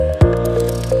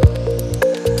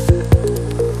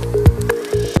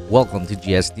Welcome to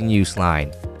GST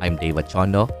Newsline. I'm Dave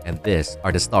Achondo, and these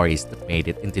are the stories that made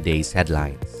it in today's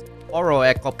headlines. Oro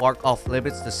Eco Park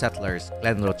off-limits to settlers,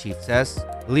 Glenro chief says.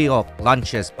 Lihok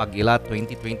launches Pag-ila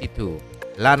 2022.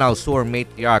 Lanao Sur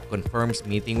matriarch confirms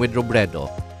meeting with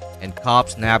Robredo. And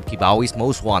cops nab Kibawi's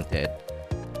most wanted.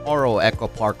 Oro Eco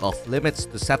Park off-limits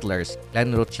to settlers,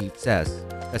 Glenro chief says.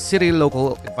 The City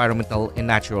Local Environmental and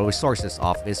Natural Resources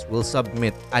Office will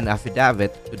submit an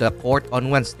affidavit to the court on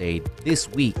Wednesday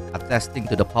this week attesting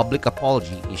to the public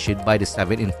apology issued by the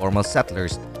 7 informal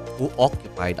settlers who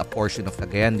occupied a portion of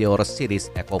Cagayan de Oro City's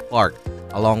Eco Park,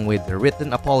 along with the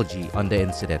written apology on the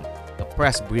incident. The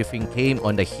press briefing came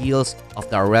on the heels of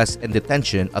the arrest and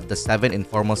detention of the 7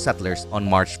 informal settlers on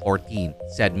March 14,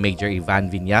 said Major Ivan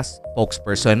Viñas,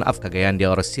 spokesperson of Cagayan de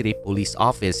Oro City Police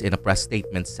Office in a press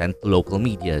statement sent to local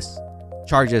medias.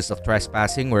 Charges of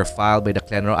trespassing were filed by the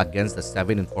Clenro against the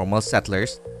 7 informal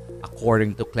settlers.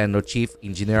 According to Clenro Chief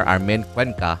Engineer Armen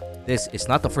Cuenca, this is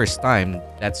not the first time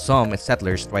that some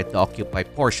settlers tried to occupy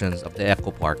portions of the Eco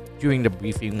Park. During the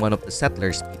briefing, one of the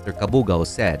settlers, Peter Cabugao,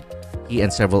 said he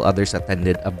and several others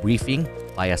attended a briefing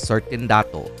by a certain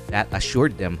dato that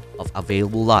assured them of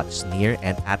available lots near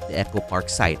and at the Eco Park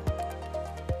site.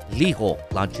 Lihok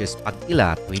launches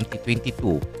Pag-ila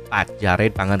 2022, Pat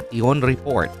Jared Pangantion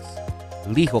reports.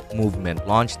 Lihok movement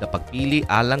launched the Pagpili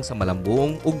Alang sa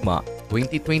Malambuong Ugma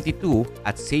 2022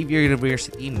 at Xavier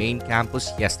University main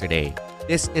campus yesterday.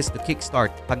 This is to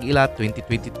kickstart Pag-ila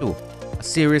 2022, a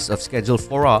series of scheduled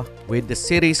fora with the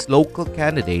city's local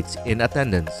candidates in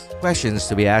attendance. Questions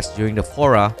to be asked during the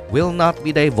fora will not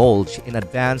be divulged in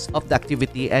advance of the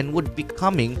activity and would be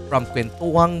coming from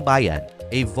Kwentuhang Bayan,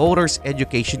 a voters'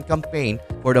 education campaign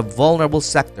for the vulnerable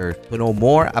sector to know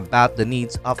more about the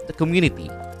needs of the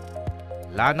community.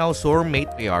 Lanao Sur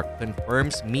matriarch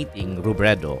confirms meeting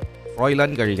Robredo.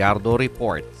 Froilan Gallardo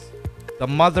reports. The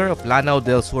mother of Lanao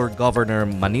del Sur Governor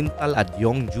Manintal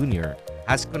Adyong Jr.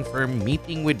 has confirmed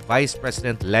meeting with Vice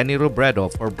President Leni Robredo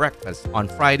for breakfast on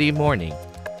Friday morning,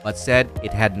 but said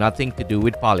it had nothing to do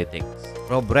with politics.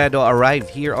 Robredo arrived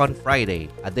here on Friday,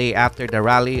 a day after the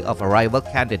rally of a rival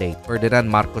candidate, Ferdinand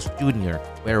Marcos Jr.,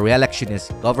 where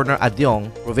re-electionist Governor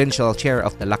Adyong, provincial chair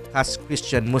of the Lakas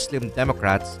Christian Muslim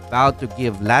Democrats, vowed to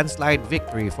give landslide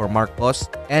victory for Marcos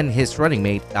and his running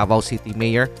mate, Davao City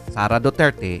Mayor Sara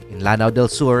Duterte, in Lanao del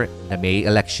Sur in the May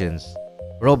elections.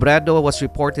 Robredo was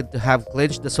reported to have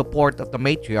clinched the support of the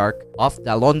matriarch of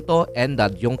the Alonto and the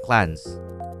Adyong clans.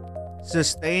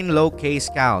 Sustained low case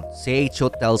count, CHO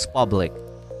tells public.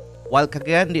 While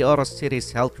Cagayan de Oro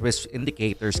City's health risk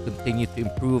indicators continue to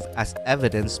improve as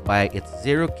evidenced by its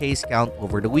zero case count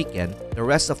over the weekend, the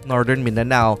rest of northern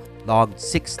Mindanao logged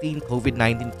 16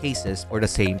 COVID-19 cases for the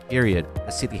same period,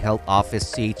 the City Health Office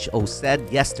CHO said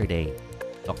yesterday.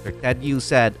 Dr. Ted Yu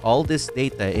said all this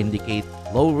data indicate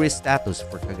low-risk status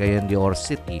for Cagayan de Oro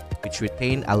City, which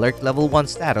retained Alert Level 1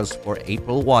 status for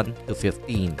April 1 to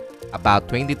 15. About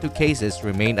 22 cases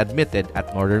remain admitted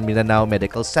at Northern Mindanao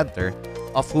Medical Center,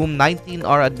 of whom 19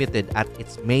 are admitted at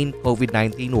its main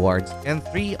COVID-19 wards and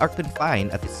 3 are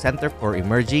confined at its Center for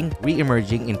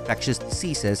Re-emerging Infectious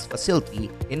Diseases facility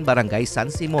in Barangay San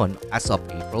Simon as of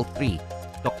April 3.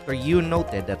 Dr. Yu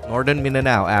noted that Northern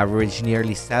Mindanao averaged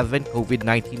nearly 7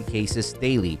 COVID-19 cases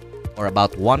daily, or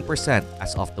about 1%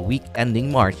 as of the week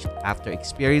ending March, after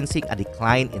experiencing a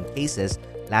decline in cases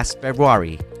last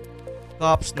February.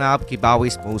 Cops nab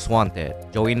Kibawi's most wanted,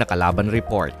 Joey Nakalaban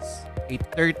reports. A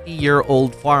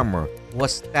 30-year-old farmer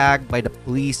was tagged by the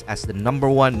police as the #1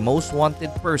 most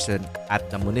wanted person at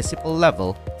the municipal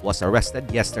level was arrested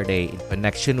yesterday in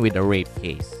connection with a rape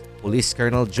case. Police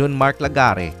Colonel Jun Mark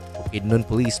Lagare, Bukidnon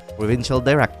Police Provincial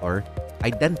Director,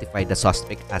 identified the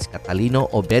suspect as Catalino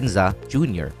Obenza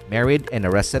Jr., married and a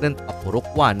resident of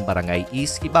Purukwan, Barangay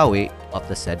East Kibawi of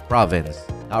the said province.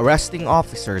 The arresting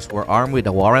officers were armed with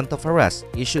a warrant of arrest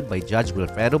issued by Judge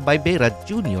Wilfredo Baibera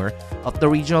Jr. of the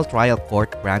Regional Trial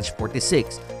Court Branch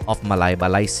 46 of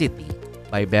Malaybalay City.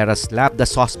 Baibera slapped the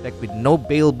suspect with no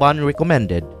bail bond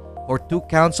recommended for 2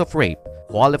 counts of rape,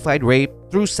 qualified rape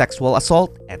through sexual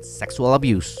assault, and sexual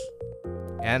abuse.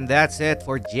 And that's it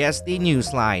for GST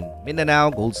Newsline, Mindanao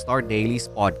Gold Star Daily's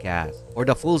podcast. For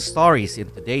the full stories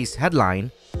in today's headline,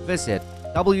 visit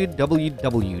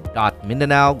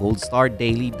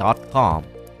www.mindanaogoldstardaily.com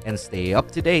and stay up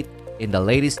to date in the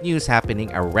latest news happening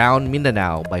around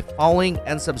Mindanao by following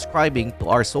and subscribing to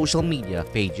our social media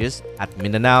pages at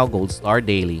Mindanao Gold Star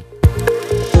Daily.